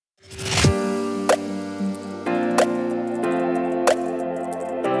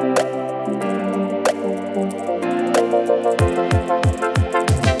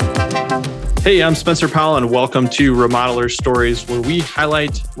Hey, I'm Spencer Powell, and welcome to Remodeler Stories, where we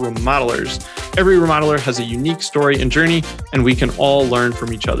highlight remodelers. Every remodeler has a unique story and journey, and we can all learn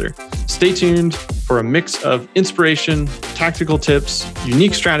from each other. Stay tuned for a mix of inspiration, tactical tips,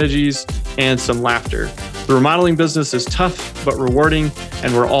 unique strategies, and some laughter. The remodeling business is tough but rewarding,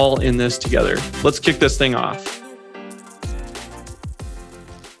 and we're all in this together. Let's kick this thing off.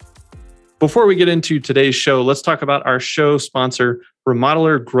 Before we get into today's show, let's talk about our show sponsor,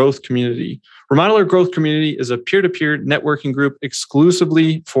 Remodeler Growth Community. Remodeler Growth Community is a peer-to-peer networking group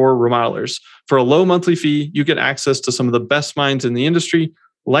exclusively for remodelers. For a low monthly fee, you get access to some of the best minds in the industry,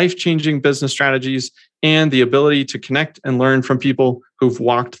 life-changing business strategies, and the ability to connect and learn from people who've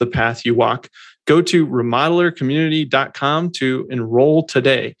walked the path you walk. Go to remodelercommunity.com to enroll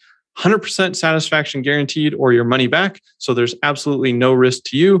today. 100% satisfaction guaranteed or your money back, so there's absolutely no risk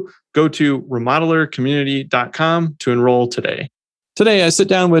to you. Go to remodelercommunity.com to enroll today. Today, I sit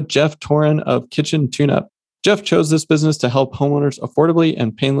down with Jeff Toren of Kitchen TuneUp. Jeff chose this business to help homeowners affordably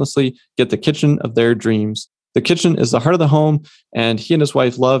and painlessly get the kitchen of their dreams. The kitchen is the heart of the home, and he and his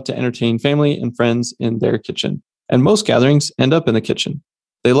wife love to entertain family and friends in their kitchen. And most gatherings end up in the kitchen.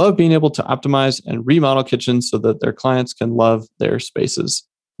 They love being able to optimize and remodel kitchens so that their clients can love their spaces.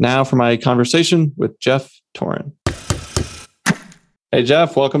 Now for my conversation with Jeff Toren. Hey,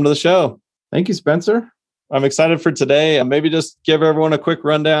 Jeff, welcome to the show. Thank you, Spencer. I'm excited for today. Maybe just give everyone a quick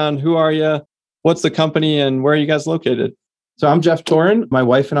rundown. Who are you? What's the company and where are you guys located? So I'm Jeff Toren. My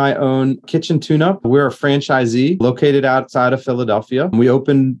wife and I own Kitchen TuneUp. We're a franchisee located outside of Philadelphia. We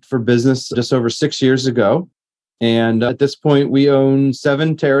opened for business just over 6 years ago. And at this point, we own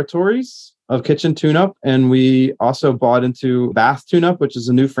 7 territories of Kitchen TuneUp. And we also bought into Bath TuneUp, which is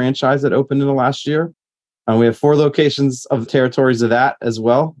a new franchise that opened in the last year. We have 4 locations of territories of that as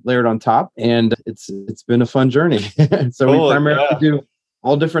well, layered on top. And it's been a fun journey. So we primarily do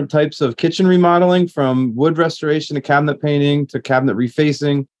all different types of kitchen remodeling, from wood restoration to cabinet painting to cabinet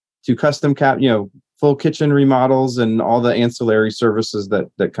refacing to custom full kitchen remodels and all the ancillary services that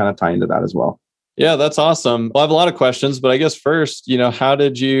kind of tie into that as well. Yeah, that's awesome. Well, I have a lot of questions, but I guess first, how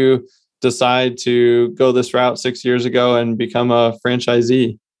did you decide to go this route 6 years ago and become a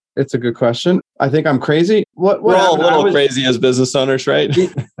franchisee? It's a good question. I think I'm crazy. We're all a little crazy as business owners, right?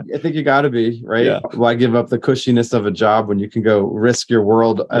 I think you got to be, right? Yeah. Why give up the cushiness of a job when you can go risk your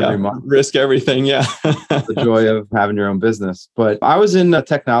world every month? Risk everything, yeah. The joy of having your own business. But I was in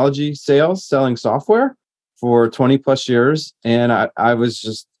technology sales, selling software for 20 plus years. And I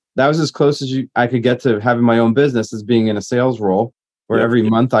was that was as close as I could get to having my own business, as being in a sales role where every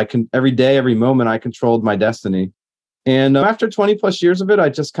month every day, every moment I controlled my destiny. And after 20 plus years of it, I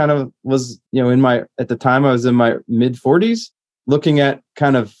just kind of was, at the time I was in my mid 40s, looking at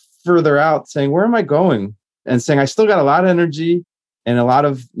kind of further out, saying, where am I going? And saying, I still got a lot of energy and a lot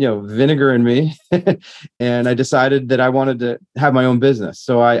of, vinegar in me. And I decided that I wanted to have my own business.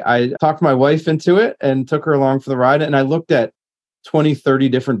 So I talked my wife into it and took her along for the ride. And I looked at 20, 30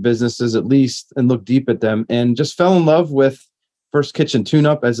 different businesses at least and looked deep at them and just fell in love with first Kitchen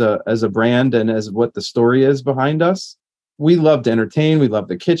TuneUp as a brand and as what the story is behind us. We love to entertain. We love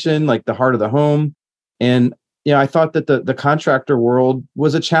the kitchen, like the heart of the home. And I thought that the contractor world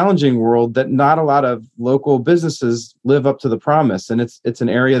was a challenging world, that not a lot of local businesses live up to the promise. And it's an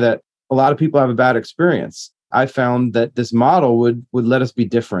area that a lot of people have a bad experience. I found that this model would let us be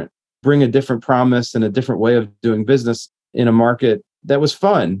different, bring a different promise and a different way of doing business in a market that was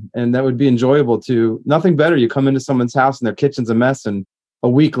fun and that would be enjoyable to. Nothing better. You come into someone's house and their kitchen's a mess, and a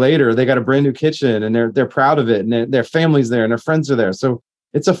week later they got a brand new kitchen and they're proud of it, and their family's there and their friends are there. So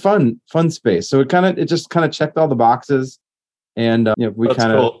it's a fun space. So it just kind of checked all the boxes, and we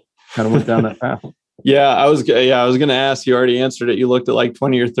kind of went down that path. I was going to ask. You already answered it. You looked at like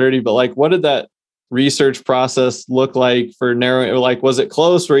 20 or 30, but like, what did that research process look like for narrowing? Like, was it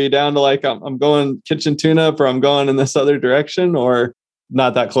close? Were you down to like, I'm going Kitchen TuneUp, or I'm going in this other direction, or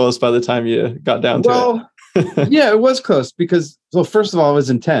not that close by the time you got down to it? Yeah, it was close because, well, first of all, it was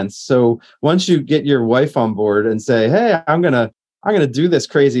intense. So once you get your wife on board and say, hey, I'm going to do this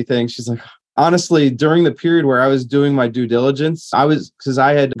crazy thing. She's like, honestly, during the period where I was doing my due diligence, because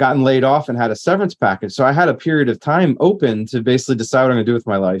I had gotten laid off and had a severance package. So I had a period of time open to basically decide what I'm going to do with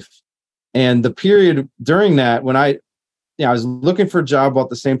my life. And the period during that, when I was looking for a job while at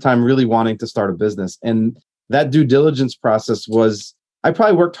the same time really wanting to start a business. And that due diligence process I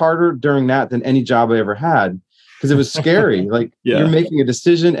probably worked harder during that than any job I ever had, because it was scary. Like you're making a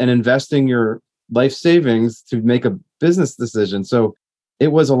decision and investing your life savings to make a business decision. So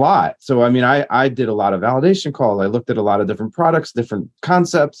it was a lot. So, I mean, I did a lot of validation calls. I looked at a lot of different products, different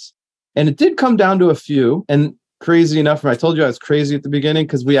concepts, and it did come down to a few. And crazy enough. And I told you I was crazy at the beginning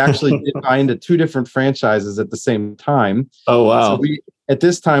because we actually did buy into 2 different franchises at the same time. Oh, wow. So at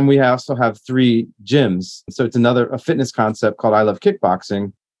this time, we also have 3 gyms. So it's a fitness concept called I Love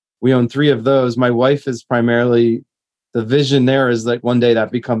Kickboxing. We own 3 of those. My wife is primarily, the vision there is like one day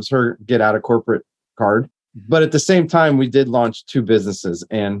that becomes her get out of corporate card. But at the same time, we did launch 2 businesses,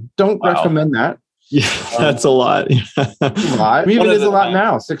 and don't recommend that. Yeah, that's a lot. A lot. Even is a lot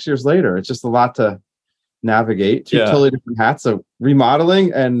now, 6 years later. It's just a lot to navigate. 2 totally different hats of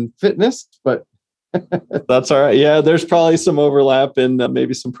remodeling and fitness, but that's all right. Yeah, there's probably some overlap in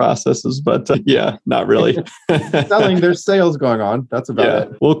maybe some processes, but not really. There's sales going on. That's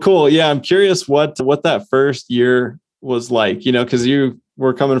about it. Well, cool. Yeah, I'm curious what that first year was like, because you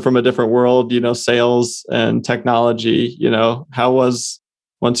were coming from a different world, sales and technology, how was,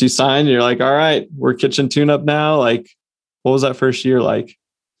 once you signed, you're like, all right, we're kitchen tune-up now. Like, what was that first year like?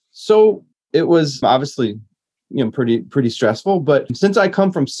 So it was obviously, pretty stressful. But since I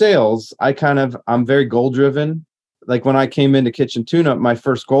come from sales, I'm very goal driven. Like when I came into Kitchen Tune-Up, my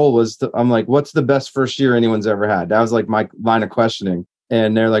first goal was I'm like, what's the best first year anyone's ever had? That was like my line of questioning.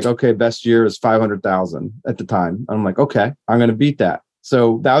 And they're like, okay, best year is 500,000 at the time. I'm like, okay, I'm going to beat that.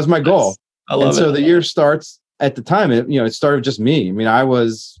 So that was my goal. I love it. So the year starts at the time. It started with just me. I mean, I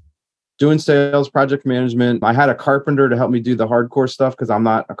was doing sales, project management. I had a carpenter to help me do the hardcore stuff because I'm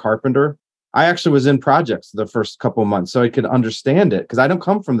not a carpenter. I actually was in projects the first couple of months so I could understand it because I don't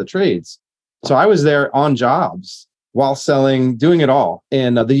come from the trades. So I was there on jobs while selling, doing it all.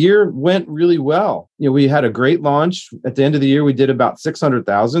 And the year went really well. We had a great launch. At the end of the year, we did about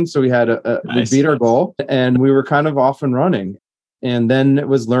 600,000. So we had we beat our goal and we were kind of off and running. And then it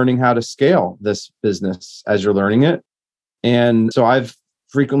was learning how to scale this business as you're learning it. And so I've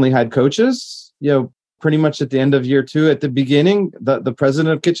frequently had coaches, pretty much at the end of year 2. At the beginning, the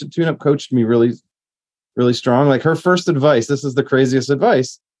president of Kitchen Tune-Up coached me really, really strong. Like her first advice, this is the craziest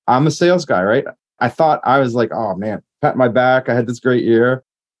advice. I'm a sales guy, right? I thought I was like, oh man, pat my back. I had this great year.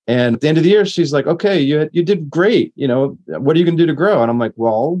 And at the end of the year, she's like, okay, you did great. What are you going to do to grow? And I'm like,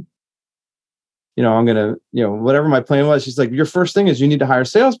 well, I'm going to, whatever my plan was. She's like, your first thing is you need to hire a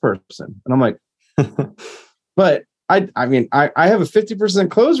salesperson. And I'm like, but I have a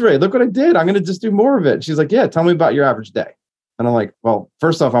 50% close rate. Look what I did. I'm going to just do more of it. She's like, yeah, tell me about your average day. And I'm like, well,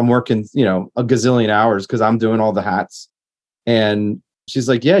 first off, I'm working, a gazillion hours because I'm doing all the hats. And she's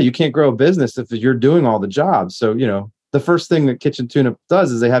like, yeah, you can't grow a business if you're doing all the jobs. So, the first thing that Kitchen Tune-Up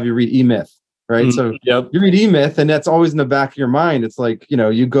does is they have you read E-Myth, right? So you read E-Myth and that's always in the back of your mind. It's like,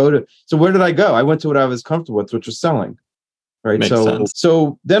 you go to, so where did I go? I went to what I was comfortable with, which was selling, right? Makes sense.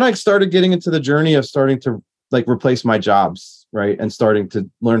 So then I started getting into the journey of starting to like replace my jobs, right? And starting to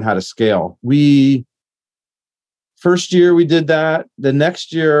learn how to scale. First year we did that. The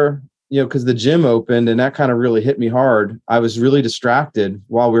next year, because the gym opened and that kind of really hit me hard. I was really distracted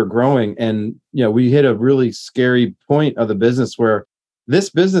while we were growing. And, we hit a really scary point of the business where this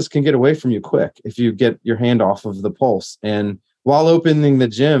business can get away from you quick if you get your hand off of the pulse. And while opening the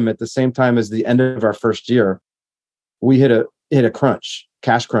gym at the same time as the end of our first year, we hit a crunch,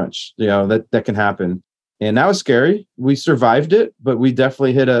 cash crunch, that can happen. And that was scary. We survived it, but we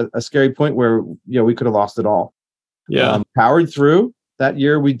definitely hit a scary point where, we could have lost it all. Yeah. Powered through. That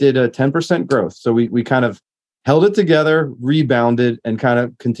year we did a 10% growth. So we kind of held it together, rebounded, and kind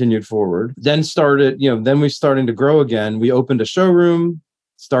of continued forward. Then we starting to grow again. We opened a showroom,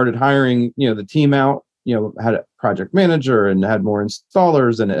 started hiring, the team out, had a project manager and had more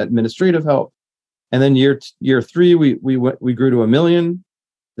installers and administrative help. And then year 3, we grew to $1 million.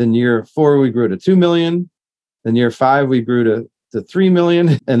 Then year 4, we grew to 2 million. Then year 5, we grew to 3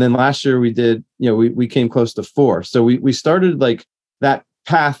 million. And then last year we did, we came close to 4. So we started like that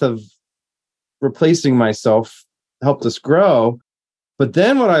path of replacing myself helped us grow. But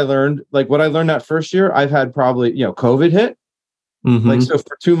then what I learned that first year, I've had probably, COVID hit. Mm-hmm. Like, so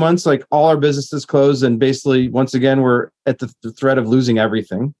for 2 months, like all our businesses closed. And basically, once again, we're at the threat of losing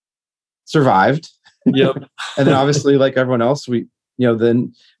everything. Survived. Yep. And then obviously, like everyone else, we,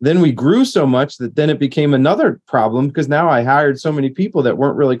 then we grew so much that then it became another problem because now I hired so many people that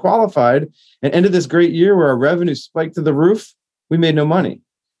weren't really qualified and ended this great year where our revenue spiked to the roof. We made no money.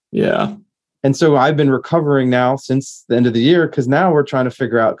 Yeah. And so I've been recovering now since the end of the year because now we're trying to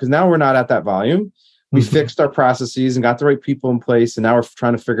figure out, because now we're not at that volume. We fixed our processes and got the right people in place. And now we're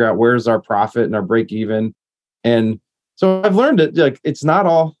trying to figure out where's our profit and our break even. And so I've learned that like it's not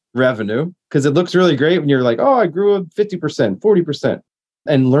all revenue because it looks really great when you're like, oh, I grew 50%, 40%.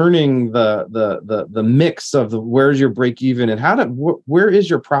 And learning the mix of where's your break even and where is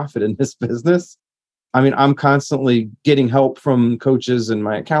your profit in this business. I mean, I'm constantly getting help from coaches and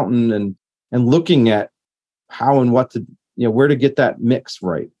my accountant and looking at, how and what to, where to get that mix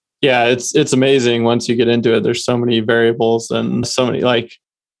right. Yeah, it's amazing once you get into it. There's so many variables and so many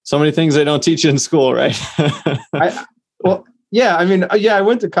things they don't teach you in school, right? I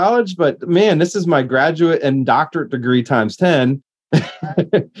went to college, but man, this is my graduate and doctorate degree times 10.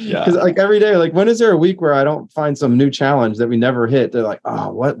 Because like every day, like when is there a week where I don't find some new challenge that we never hit? They're like,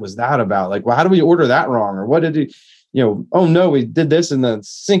 oh, what was that about? Like, well, how do we order that wrong? Or what did oh no, we did this and the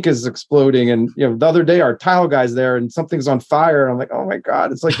sink is exploding. And, the other day our tile guy's there and something's on fire. And I'm like, oh my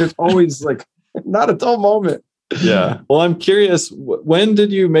God, it's like, there's always like not a dull moment. Yeah. Well, I'm curious, when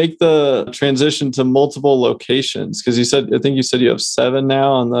did you make the transition to multiple locations? Because I think you said you have 7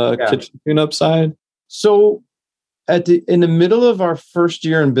 now on the kitchen tune-up side. So in the middle of our first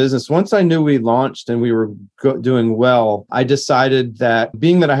year in business, once I knew we launched and we were doing well, I decided that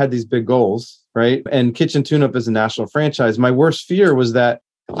being that I had these big goals, right? And Kitchen Tune-Up is a national franchise. My worst fear was that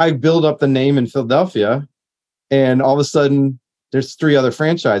I build up the name in Philadelphia and all of a sudden there's 3 other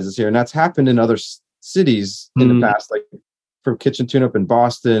franchises here. And that's happened in other cities in the past, like for Kitchen Tune-Up in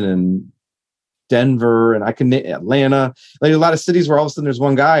Boston and Denver and Atlanta, like a lot of cities where all of a sudden there's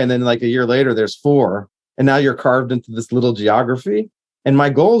one guy and then like a year later there's 4. And now you're carved into this little geography. And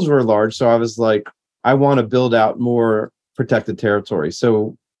my goals were large. So I was like, I want to build out more protected territory.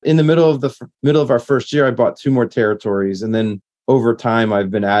 So in the middle of our first year, I bought 2 more territories. And then over time,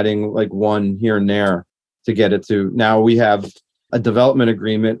 I've been adding like 1 here and there to get it to. Now we have a development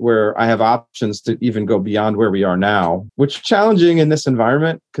agreement where I have options to even go beyond where we are now, which is challenging in this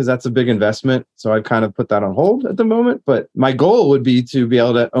environment because that's a big investment. So I kind of put that on hold at the moment. But my goal would be to be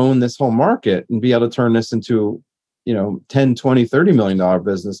able to own this whole market and be able to turn this into, 10, 20, $30 million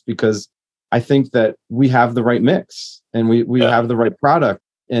business, because I think that we have the right mix and we have the right product.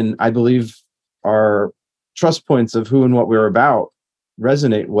 And I believe our trust points of who and what we're about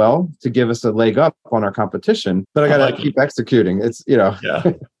resonate well to give us a leg up on our competition, but I got to keep executing. It's,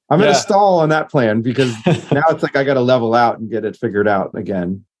 I'm in a stall on that plan because now it's like, I got to level out and get it figured out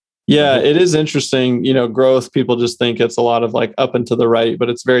again. Yeah, it is interesting. Growth, people just think it's a lot of like up and to the right, but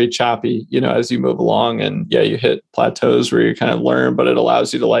it's very choppy, as you move along and you hit plateaus where you kind of learn, but it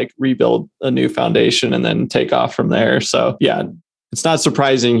allows you to like rebuild a new foundation and then take off from there. So yeah, it's not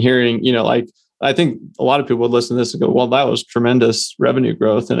surprising hearing, I think a lot of people would listen to this and go, well, that was tremendous revenue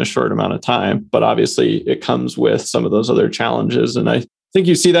growth in a short amount of time. But obviously it comes with some of those other challenges. And I think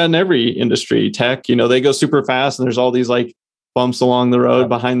you see that in every industry. Tech, they go super fast and there's all these like bumps along the road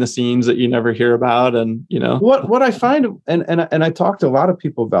behind the scenes that you never hear about. And, what I find, and I talk to a lot of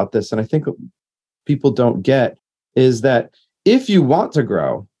people about this, and I think people don't get is that if you want to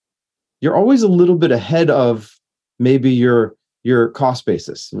grow, you're always a little bit ahead of maybe your cost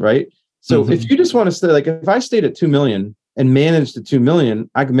basis, right? So if you just want to stay, like if I stayed at 2 million and managed at 2 million,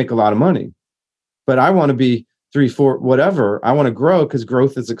 I could make a lot of money. But I want to be 3, 4, whatever. I want to grow because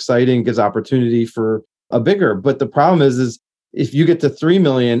growth is exciting, gives opportunity for a bigger. But the problem is if you get to 3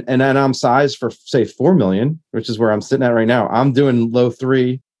 million and then I'm sized for say 4 million, which is where I'm sitting at right now, I'm doing low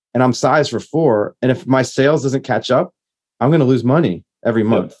 3 and I'm sized for 4. And if my sales doesn't catch up, I'm going to lose money every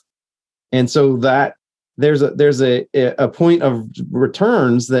month. And so that there's a point of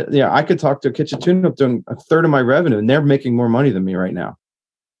returns that I could talk to a Kitchen Tune-Up doing 1/3 of my revenue and they're making more money than me right now.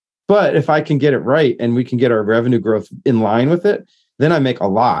 But if I can get it right and we can get our revenue growth in line with it, then I make a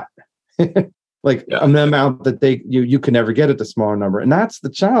lot. An amount that you can never get at the smaller number. And that's the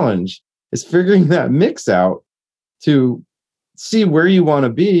challenge, is figuring that mix out to see where you want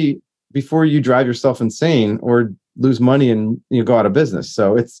to be before you drive yourself insane or lose money and go out of business.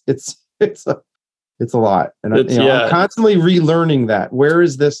 So it's a lot. And I'm constantly relearning that. Where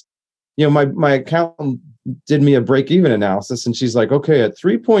is this? My accountant did me a break-even analysis and she's like, okay, at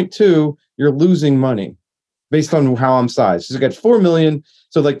 3.2, you're losing money based on how I'm sized. She's like, at 4 million.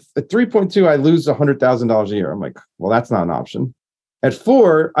 So like at 3.2, I lose $100,000 a year. I'm like, well, that's not an option. At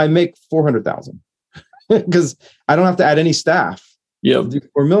 4, I make 400,000 because I don't have to add any staff. Yeah,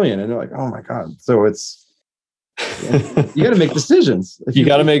 4 million. And they're like, oh my God. So you got to make decisions. You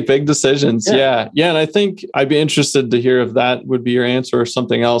got to make big decisions. Yeah. And I think I'd be interested to hear if that would be your answer or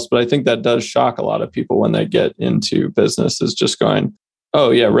something else. But I think that does shock a lot of people when they get into business, is just going,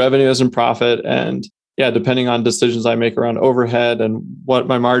 oh yeah, revenue isn't profit. And depending on decisions I make around overhead and what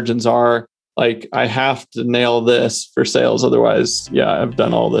my margins are, like I have to nail this for sales. Otherwise, I've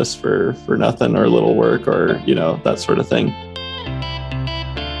done all this for nothing or little work or, that sort of thing.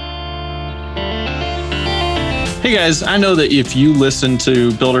 Hey guys, I know that if you listen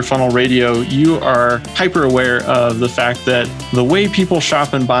to Builder Funnel Radio, you are hyper aware of the fact that the way people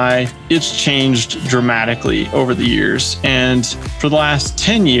shop and buy, it's changed dramatically over the years. And for the last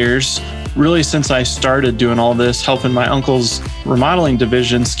 10 years, really since I started doing all this, helping my uncle's remodeling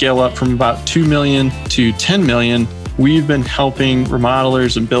division scale up from about 2 million to 10 million, we've been helping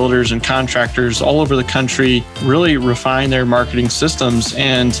remodelers and builders and contractors all over the country really refine their marketing systems.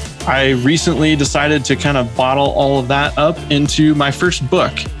 And I recently decided to kind of bottle all of that up into my first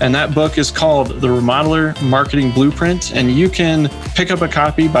book. And that book is called The Remodeler Marketing Blueprint. And you can pick up a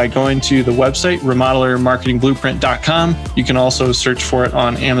copy by going to the website, remodelermarketingblueprint.com. You can also search for it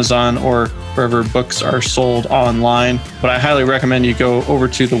on Amazon or wherever books are sold online. But I highly recommend you go over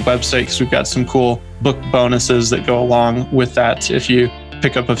to the website because we've got some cool book bonuses that go along with that if you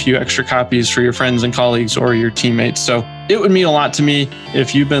pick up a few extra copies for your friends and colleagues or your teammates. So it would mean a lot to me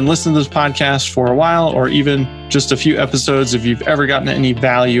if you've been listening to this podcast for a while or even just a few episodes. If you've ever gotten any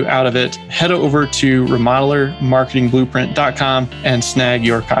value out of it, head over to remodelermarketingblueprint.com and snag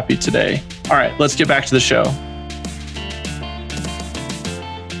your copy today. All right, let's get back to the show.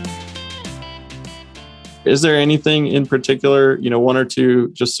 Is there anything in particular, one or two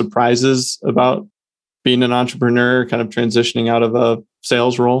just surprises about being an entrepreneur, kind of transitioning out of a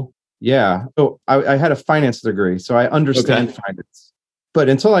sales role? Yeah. So I had a finance degree, so I understand finance. But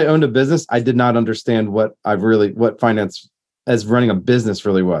until I owned a business, I did not understand what finance as running a business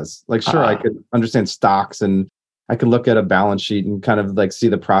really was. Like, sure, I could understand stocks and I could look at a balance sheet and kind of like see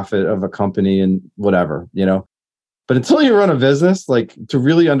the profit of a company and whatever, But until you run a business, like to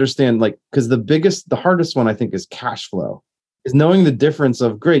really understand, like, because the hardest one I think is cash flow, is knowing the difference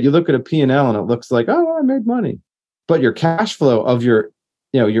of, great, you look at a P&L and it looks like, oh, I made money. But your cash flow of your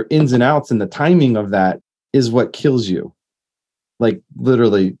ins and outs and the timing of that is what kills you. Like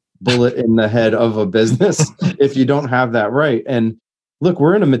literally bullet in the head of a business if you don't have that right. And look,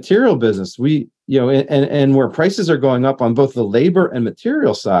 we're in a material business. And where prices are going up on both the labor and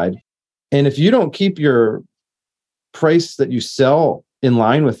material side. And if you don't keep your price that you sell in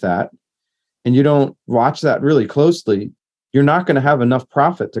line with that, and you don't watch that really closely, you're not going to have enough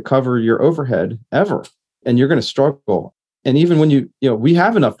profit to cover your overhead ever. And you're going to struggle. And even when we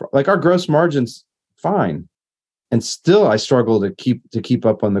have enough, like our gross margin's fine. And still I struggle to keep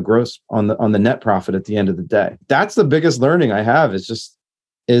up on the net profit at the end of the day. That's the biggest learning I have is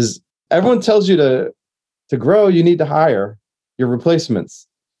everyone tells you to grow, you need to hire your replacements.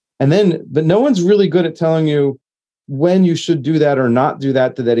 But no one's really good at telling you when you should do that or not do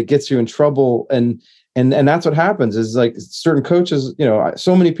that it gets you in trouble. And that's what happens is like certain coaches,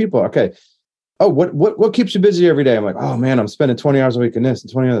 so many people, okay. Oh, what keeps you busy every day? I'm like, oh man, I'm spending 20 hours a week in this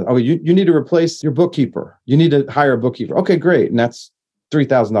and 20 hours. Oh, you need to replace your bookkeeper. You need to hire a bookkeeper. Okay, great. And that's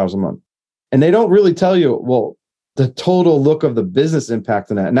 $3,000 a month. And they don't really tell you, well, the total look of the business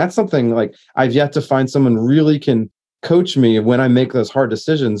impact on that. And that's something like I've yet to find someone really can coach me when I make those hard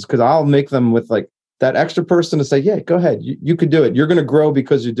decisions, because I'll make them with like that extra person to say, yeah, go ahead. You could do it. You're going to grow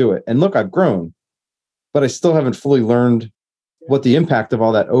because you do it. And look, I've grown, but I still haven't fully learned what the impact of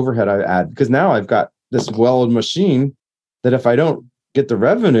all that overhead I add, because now I've got this well-oiled machine that if I don't get the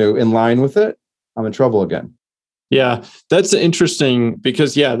revenue in line with it, I'm in trouble again. Yeah, that's interesting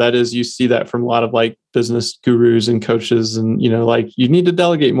because that is, you see that from a lot of like business gurus and coaches and, like you need to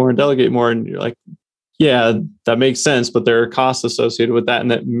delegate more. And you're like, yeah, that makes sense, but there are costs associated with that. And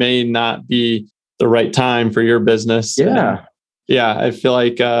that may not be the right time for your business. Yeah. I feel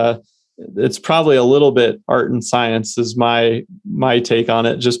like, it's probably a little bit art and science is my take on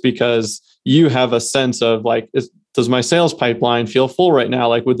it, just because you have a sense of like, does my sales pipeline feel full right now?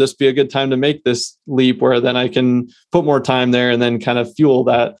 Like, would this be a good time to make this leap where then I can put more time there and then kind of fuel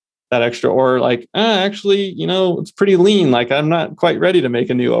that extra, or like, actually, it's pretty lean. Like I'm not quite ready to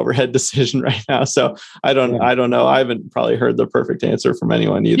make a new overhead decision right now. So I don't know. I haven't probably heard the perfect answer from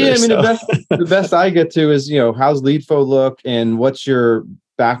anyone either. Yeah. I mean, the best I get to is, how's lead flow look and what's your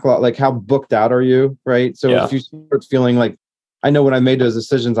backlog, like how booked out are you, right? So if you start feeling like, I know when I made those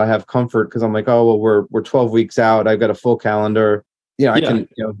decisions, I have comfort because I'm like, oh, well, we're 12 weeks out. I've got a full calendar. I can,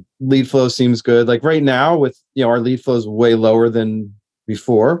 lead flow seems good. Like right now with, our lead flow is way lower than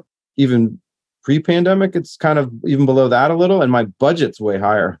before, even pre-pandemic, it's kind of even below that a little. And my budget's way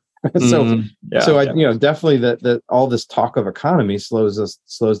higher. So definitely that all this talk of economy slows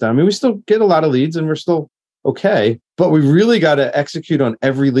down. I mean, we still get a lot of leads and we're still okay, but we really got to execute on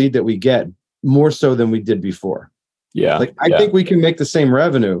every lead that we get more so than we did before. Yeah. I think we can make the same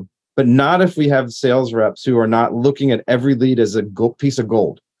revenue, but not if we have sales reps who are not looking at every lead as a piece of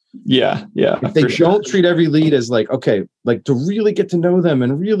gold. Yeah. If they don't treat every lead as like, okay, like to really get to know them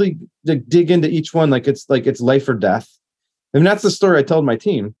and really dig into each one, like it's life or death. And that's the story I told my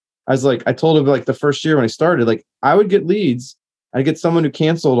team. I told them like the first year when I started, like I would get leads. I'd get someone who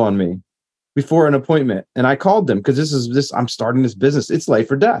canceled on me before an appointment. And I called them because I'm starting this business. It's life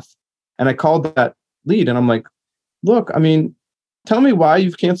or death. And I called that lead and I'm like, look, I mean, tell me why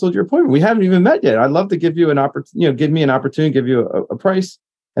you've canceled your appointment. We haven't even met yet. I'd love to give you an opportunity, give me an opportunity, give you a price.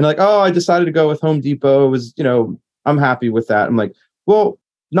 And like, oh, I decided to go with Home Depot. It was, I'm happy with that. I'm like, well,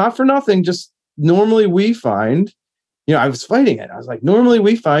 not for nothing. Just normally we find, I was fighting it. I was like, normally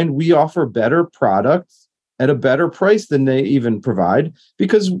we find we offer better products at a better price than they even provide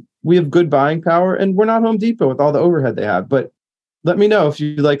because we have good buying power and we're not Home Depot with all the overhead they have. But let me know if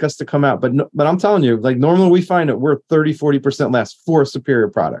you'd like us to come out. But I'm telling you, like normally we find that we're 30-40% less for a superior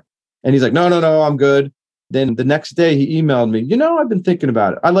product. And he's like, no, I'm good. Then the next day he emailed me, I've been thinking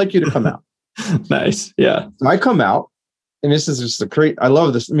about it. I'd like you to come out. Nice. Yeah. So I come out. And this is just I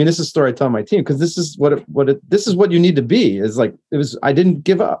love this. I mean, this is a story I tell my team because this is this is what you need to be. Is like I didn't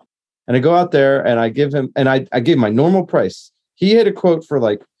give up, and I go out there and I give him and I gave my normal price. He had a quote for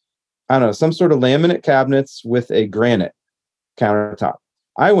like I don't know some sort of laminate cabinets with a granite countertop.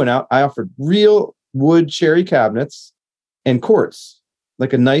 I went out. I offered real wood cherry cabinets and quartz,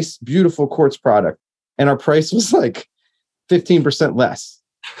 like a nice, beautiful quartz product, and our price was like 15% less.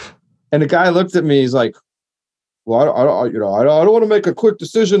 And the guy looked at me. He's like, well, I don't want to make a quick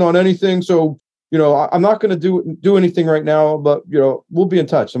decision on anything. So, I'm not going to do anything right now, but, we'll be in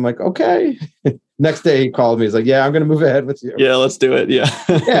touch. I'm like, okay. Next day he called me. He's like, yeah, I'm going to move ahead with you. Yeah, let's do it. Yeah.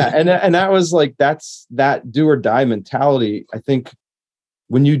 Yeah. And that was like, that's that do or die mentality. I think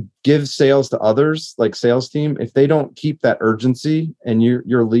when you give sales to others, like sales team, if they don't keep that urgency and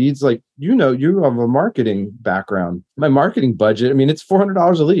your leads, like, you have a marketing background, my marketing budget, I mean, it's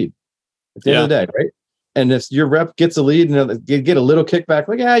 $400 a lead at the end of the day, right? And if your rep gets a lead and you get a little kickback,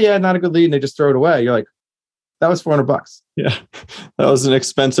 like, yeah, not a good lead, and they just throw it away, you're like, that was $400. Yeah, that was an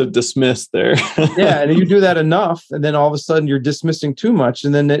expensive dismiss there. Yeah, and you do that enough, and then all of a sudden you're dismissing too much,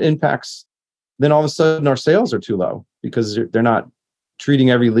 and then it impacts. Then all of a sudden our sales are too low because they're not treating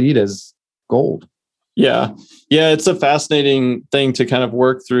every lead as gold. Yeah, it's a fascinating thing to kind of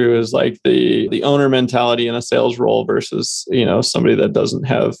work through. Is like the owner mentality in a sales role versus somebody that doesn't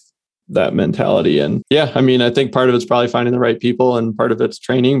have that mentality. And yeah, I mean, I think part of it's probably finding the right people and part of it's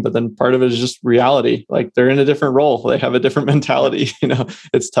training, but then part of it is just reality. Like they're in a different role. They have a different mentality.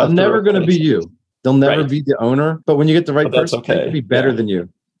 It's tough. They're never going to be you. They'll never be the owner, but when you get the right person, they can be better than you.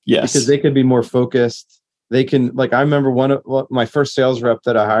 Yes. Because they can be more focused. They can, like, I remember one of my first sales rep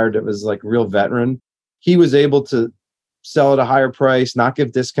that I hired, it was like real veteran. He was able to sell at a higher price, not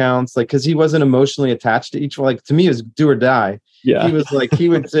give discounts, like, cause he wasn't emotionally attached to each one. Like to me, it was do or die. Yeah. He was like, he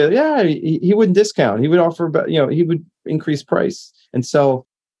would say, yeah, he wouldn't discount. He would offer, he would increase price and sell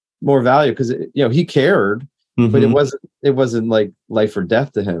more value because, he cared, but it wasn't like life or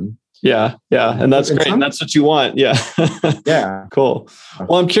death to him. Yeah. And that's great. And that's what you want. Yeah. Yeah. Cool.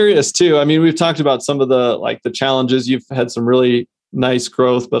 Well, I'm curious too. I mean, we've talked about some of the challenges. You've had some really nice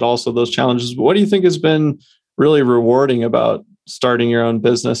growth, but also those challenges. What do you think has been really rewarding about starting your own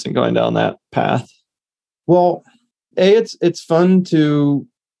business and going down that path? Well, it's fun to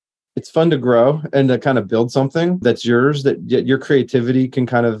grow and to kind of build something that's yours, that your creativity can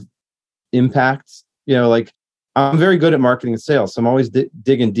kind of impact. Like I'm very good at marketing and sales, so I'm always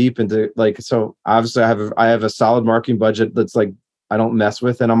digging deep into so obviously I have a solid marketing budget that's like I don't mess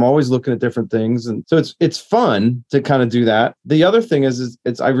with, and I'm always looking at different things, and so it's fun to kind of do that. The other thing is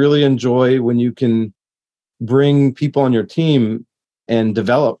I really enjoy when you can bring people on your team and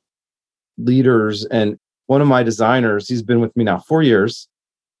develop leaders. And one of my designers, he's been with me now 4 years,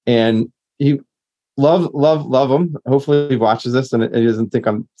 and he love him. Hopefully he watches this and he doesn't think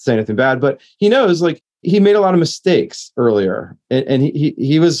I'm saying anything bad, but he knows like he made a lot of mistakes earlier, and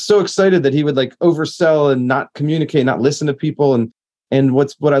he was so excited that he would like oversell and not communicate, not listen to people. And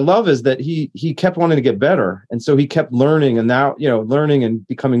what I love is that he kept wanting to get better. And so he kept learning, and now, learning and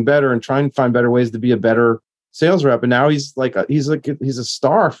becoming better and trying to find better ways to be a better sales rep. And now he's a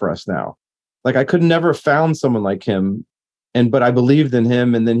star for us now. Like I could never have found someone like him, but I believed in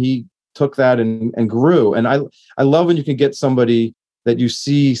him, and then he took that and grew. And I love when you can get somebody that you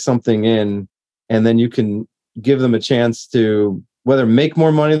see something in, and then you can give them a chance to whether make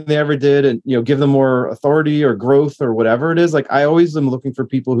more money than they ever did, and give them more authority or growth or whatever it is. Like I always am looking for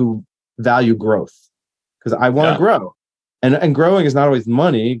people who value growth, because I want to grow, and growing is not always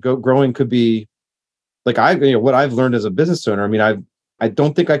money. Growing could be like what I've learned as a business owner. I mean, I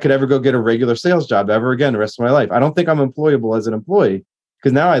don't think I could ever go get a regular sales job ever again the rest of my life. I don't think I'm employable as an employee,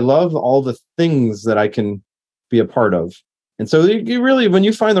 because now I love all the things that I can be a part of. And so you really, when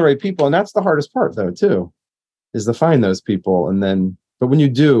you find the right people, and that's the hardest part though too, is to find those people. And then, but when you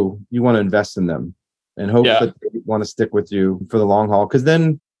do, you want to invest in them and hope that they want to stick with you for the long haul. Because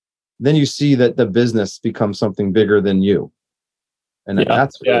then you see that the business becomes something bigger than you. And Yeah,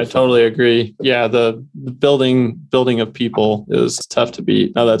 that's yeah, really I fun. totally agree. Yeah, the building of people is tough to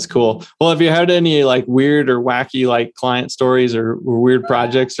beat. Oh, that's cool. Well, have you had any like weird or wacky like client stories or weird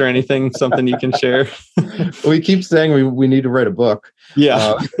projects or anything? Something you can share? We keep saying we need to write a book.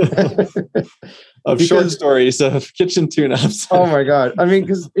 Yeah, of short Because stories of kitchen tune-ups. oh my God. I mean,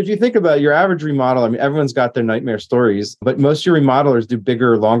 because if you think about it, your average remodel, I mean, everyone's got their nightmare stories, but most of your remodelers do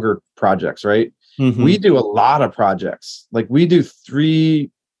bigger, longer projects, right? We do a lot of projects. Like we do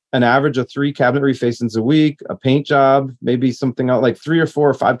an average of 3 cabinet refacings a week, a paint job, maybe something else, like 3 or 4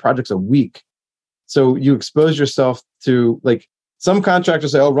 or 5 projects a week. So you expose yourself to, like, some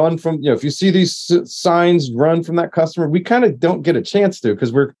contractors say, oh, run from, if you see these signs, run from that customer. We kind of don't get a chance to,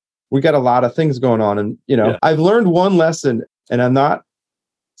 because we got a lot of things going on. And, Yeah. I've learned one lesson, and I'm not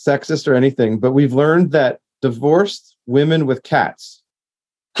sexist or anything, but we've learned that divorced women with cats,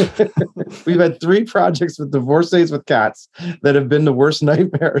 we've had 3 projects with divorcees with cats that have been the worst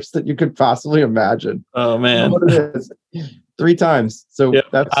nightmares that you could possibly imagine. Oh man. What it is. 3 times. So yeah.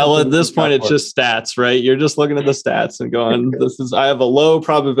 that's At this point, it's just stats, right? You're just looking at the stats and going, I have a low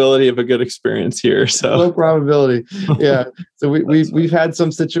probability of a good experience here. So low probability. Yeah. So we've had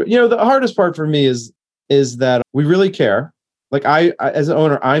some situation. The hardest part for me is that we really care. Like I as an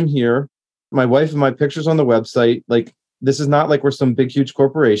owner, I'm here. My wife and my pictures on the website. Like, this is not like we're some big, huge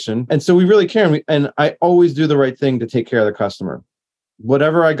corporation. And so we really care. And I always do the right thing to take care of the customer.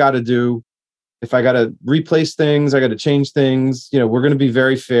 Whatever I got to do, if I got to replace things, I got to change things, we're going to be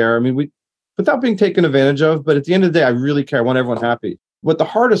very fair. I mean, without being taken advantage of, but at the end of the day, I really care. I want everyone happy. What the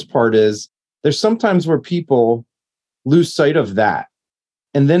hardest part is, there's sometimes where people lose sight of that.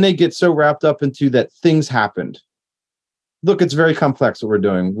 And then they get so wrapped up into that things happened. Look, it's very complex what we're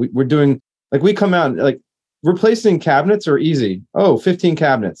doing. We're doing, like, we come out, like, replacing cabinets are easy. Oh, 15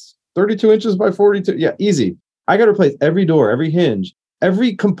 cabinets, 32 inches by 42. Yeah, easy. I got to replace every door, every hinge,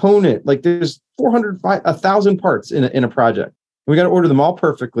 every component. Like, there's 1,000 parts in a project. We got to order them all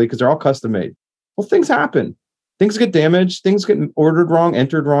perfectly because they're all custom made. Well, things happen. Things get damaged. Things get ordered wrong,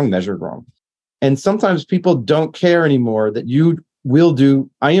 entered wrong, measured wrong. And sometimes people don't care anymore that you will do.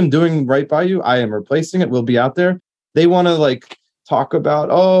 I am doing right by you. I am replacing it. We'll be out there. They want to, like, talk about,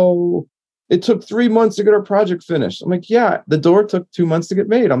 oh, it took 3 months to get our project finished. I'm like, yeah, the door took 2 months to get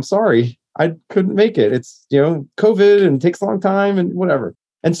made. I'm sorry. I couldn't make it. It's, COVID, and it takes a long time and whatever.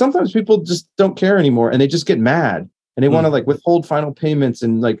 And sometimes people just don't care anymore, and they just get mad, and they want to, like, withhold final payments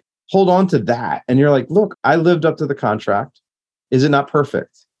and, like, hold on to that. And you're like, look, I lived up to the contract. Is it not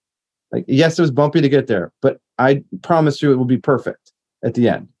perfect? Like, yes, it was bumpy to get there, but I promise you it will be perfect at the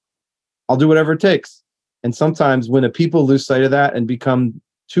end. I'll do whatever it takes. And sometimes when people lose sight of that and become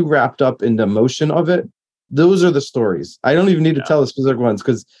too wrapped up in the emotion of it, those are the stories. I don't even need to tell the specific ones,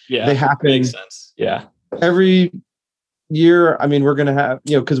 because they happen. Makes sense. Yeah. Every year. I mean, we're going to have,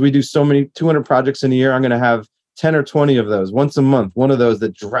 because we do so many 200 projects in a year, I'm going to have 10 or 20 of those once a month. One of those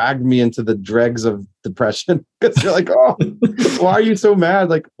that dragged me into the dregs of depression, because you're like, oh, why are you so mad?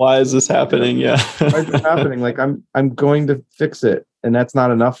 Like, why is this happening? Yeah. why is this happening? Like, I'm going to fix it. And that's not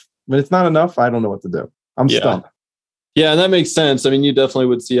enough. When it's not enough, I don't know what to do. I'm stumped. Yeah, and that makes sense. I mean, you definitely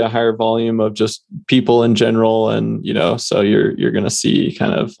would see a higher volume of just people in general, and so you're going to see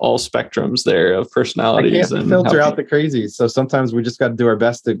kind of all spectrums there of personalities. I can't and filter out the crazy. So sometimes we just got to do our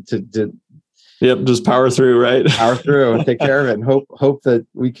best to just power through, right? Power through and take care of it, and hope that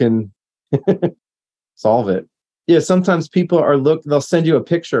we can solve it. Yeah, sometimes people they'll send you a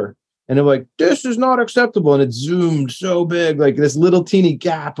picture and they're like, this is not acceptable, and it's zoomed so big, like this little teeny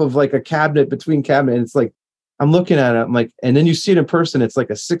gap of like a cabinet between cabinet, and it's like, I'm looking at it, I'm like, and then you see it in person, it's like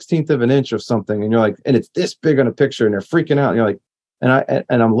a 16th of an inch or something, and you're like, and it's this big on a picture, and they're freaking out, and you're like,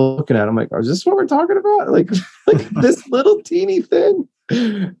 and I'm looking at it, I'm like, is this what we're talking about? Like this little teeny thing,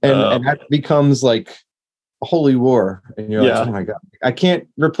 and that becomes like a holy war, and you're like, oh my God, I can't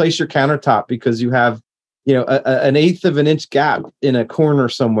replace your countertop because you have, an 1/8 of an inch gap in a corner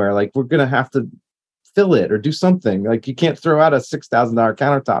somewhere. Like, we're gonna have to fill it or do something. Like, you can't throw out a $6,000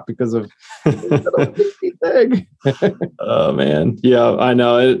 countertop because of thing. Oh man, yeah, I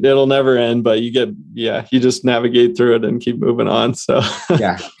know it'll never end, but you just navigate through it and keep moving on. So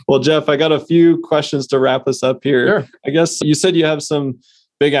yeah. Well, Jeff, I got a few questions to wrap us up here. Sure. I guess you said you have some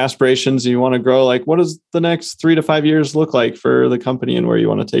big aspirations and you want to grow. Like, what does the next 3 to 5 years look like for the company and where you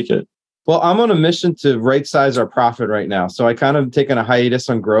want to take it? Well, I'm on a mission to right size our profit right now. So I kind of taken a hiatus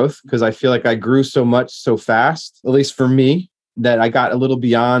on growth because I feel like I grew so much so fast, at least for me, that I got a little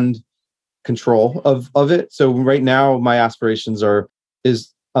beyond control of it. So right now my aspirations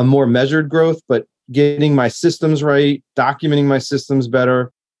is a more measured growth, but getting my systems right, documenting my systems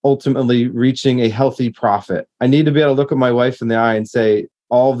better, ultimately reaching a healthy profit. I need to be able to look at my wife in the eye and say,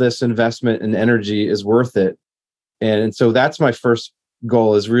 all this investment and energy is worth it. And so that's my first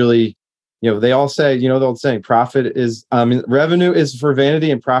goal, is really, they all say, the old saying, revenue is for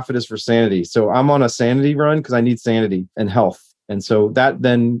vanity and profit is for sanity. So I'm on a sanity run because I need sanity and health. And so that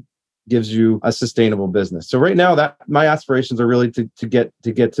then gives you a sustainable business. So right now, that my aspirations are really to get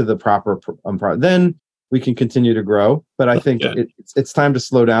to the proper then we can continue to grow. But I think it's time to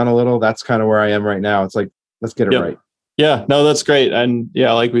slow down a little. That's kind of where I am right now. It's like, let's get it right. Yeah, no, that's great. And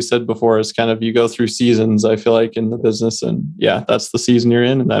like we said before, it's kind of, you go through seasons, I feel like, in the business, and that's the season you're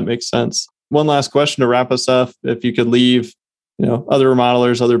in, and that makes sense. One last question to wrap us up. If you could leave, other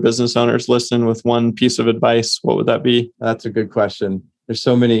remodelers, other business owners listening with one piece of advice, what would that be? That's a good question. There's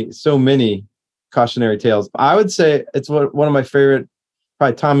so many cautionary tales. I would say it's one of my favorite,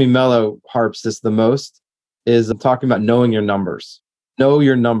 probably Tommy Mello harps this the most, is talking about knowing your numbers. Know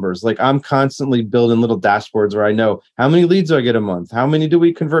your numbers. Like, I'm constantly building little dashboards where I know how many leads do I get a month? How many do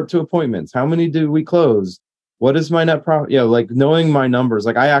we convert to appointments? How many do we close? What is my net profit? Like knowing my numbers.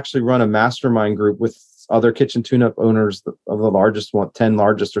 Like, I actually run a mastermind group with other kitchen tune-up owners of the largest 10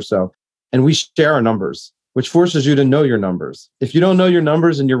 largest or so. And we share our numbers, which forces you to know your numbers. If you don't know your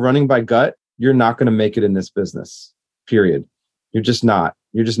numbers and you're running by gut, you're not going to make it in this business, period. You're just not.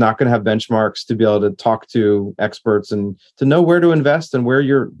 You're just not going to have benchmarks to be able to talk to experts and to know where to invest and where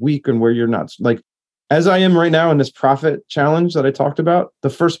you're weak and where you're not. Like, as I am right now in this profit challenge that I talked about, the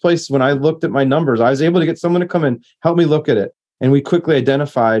first place when I looked at my numbers, I was able to get someone to come and help me look at it. And we quickly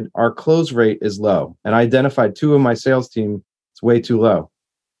identified our close rate is low. And I identified 2 of my sales team, it's way too low.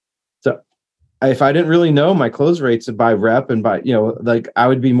 So if I didn't really know my close rates by rep and by, I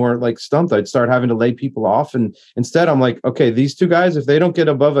would be more like stumped. I'd start having to lay people off. And instead I'm like, okay, these 2 guys, if they don't get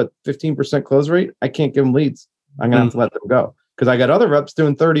above a 15% close rate, I can't give them leads. I'm going to have to let them go, because I got other reps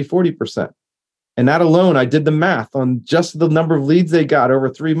doing 30, 40%. And that alone, I did the math on just the number of leads they got over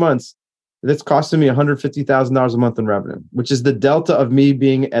 3 months. That's costing me $150,000 a month in revenue, which is the delta of me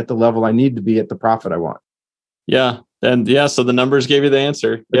being at the level I need to be at the profit I want. Yeah. And so the numbers gave you the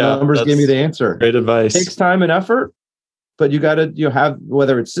answer. The numbers gave me the answer. Great advice. It takes time and effort, but you got to, have,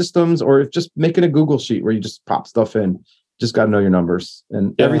 whether it's systems or just making a Google sheet where you just pop stuff in, just got to know your numbers,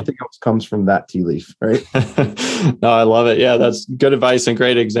 and everything else comes from that tea leaf, right? No, I love it. Yeah, that's good advice and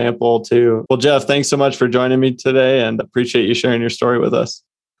great example too. Well, Jeff, thanks so much for joining me today, and appreciate you sharing your story with us.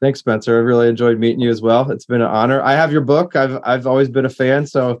 Thanks, Spencer. I really enjoyed meeting you as well. It's been an honor. I have your book. I've always been a fan,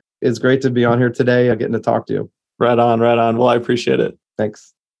 so it's great to be on here today and getting to talk to you. Right on. Well, I appreciate it.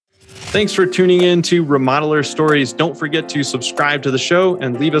 Thanks. Thanks for tuning in to Remodeler Stories. Don't forget to subscribe to the show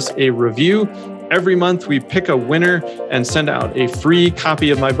and leave us a review. Every month, we pick a winner and send out a free copy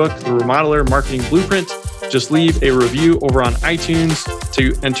of my book, The Remodeler Marketing Blueprint. Just leave a review over on iTunes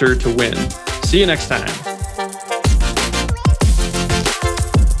to enter to win. See you next time.